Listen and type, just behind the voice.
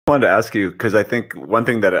wanted to ask you, because I think one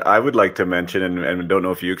thing that I would like to mention, and don't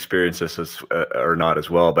know if you experience this or not as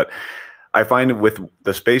well, but I find with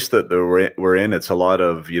the space that we're in, it's a lot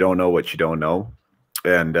of you don't know what you don't know.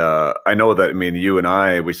 And I know that, I mean, you and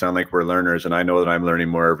I, we sound like we're learners, and I know that I'm learning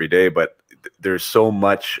more every day, but there's so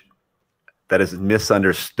much that is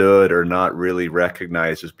misunderstood or not really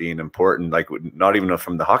recognized as being important, like not even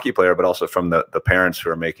from the hockey player, but also from the parents who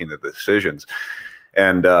are making the decisions.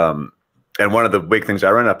 And one of the big things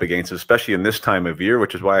I run up against, especially in this time of year,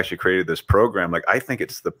 which is why I actually created this program, like I think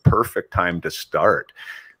it's the perfect time to start,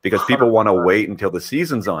 because people want to wait until the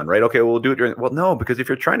season's on, right? Okay, we'll do it during. Well, no, because if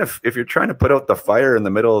you're trying to put out the fire in the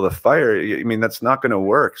middle of the fire, I mean, that's not going to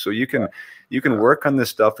work. So you can work on this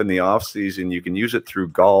stuff in the off season. You can use it through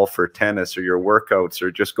golf or tennis or your workouts or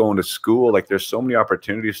just going to school. Like there's so many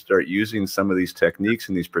opportunities to start using some of these techniques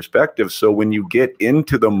and these perspectives. So when you get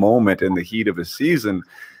into the moment in the heat of a season,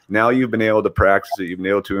 now you've been able to practice it. You've been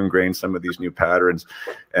able to ingrain some of these new patterns,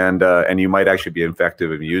 and you might actually be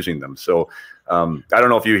effective in using them. So I don't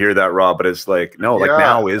know if you hear that, Rob, but it's like, no, like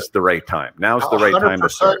now is the right time. Now's the right time to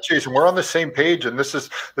start. Jason, we're on the same page, and this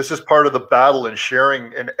is part of the battle in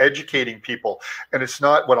sharing and educating people. And it's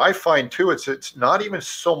not what I find too. It's not even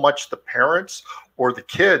so much the parents or the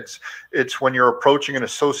kids. It's when you're approaching an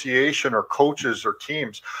association or coaches or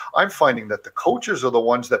teams. I'm finding that the coaches are the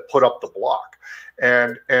ones that put up the block.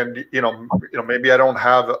 And you know maybe I don't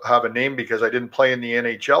have a name because I didn't play in the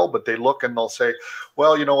NHL, but they look and they'll say,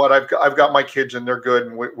 well, you know what, I've got my kids and they're good,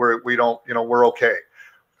 and we don't, you know, we're okay.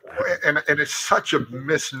 And it's such a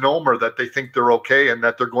misnomer that they think they're okay and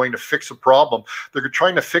that they're going to fix a problem. They're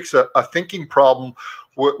trying to fix a thinking problem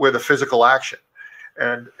with a physical action.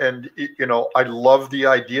 And you know, I love the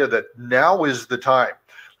idea that now is the time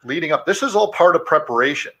leading up. This is all part of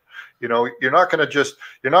preparation. You know, you're not going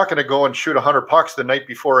to go and shoot 100 pucks the night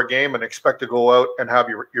before a game and expect to go out and have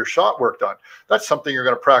your shot work done. That's something you're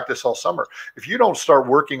going to practice all summer. If you don't start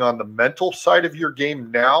working on the mental side of your game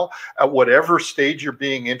now, at whatever stage you're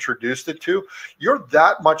being introduced it to, you're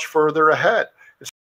that much further ahead.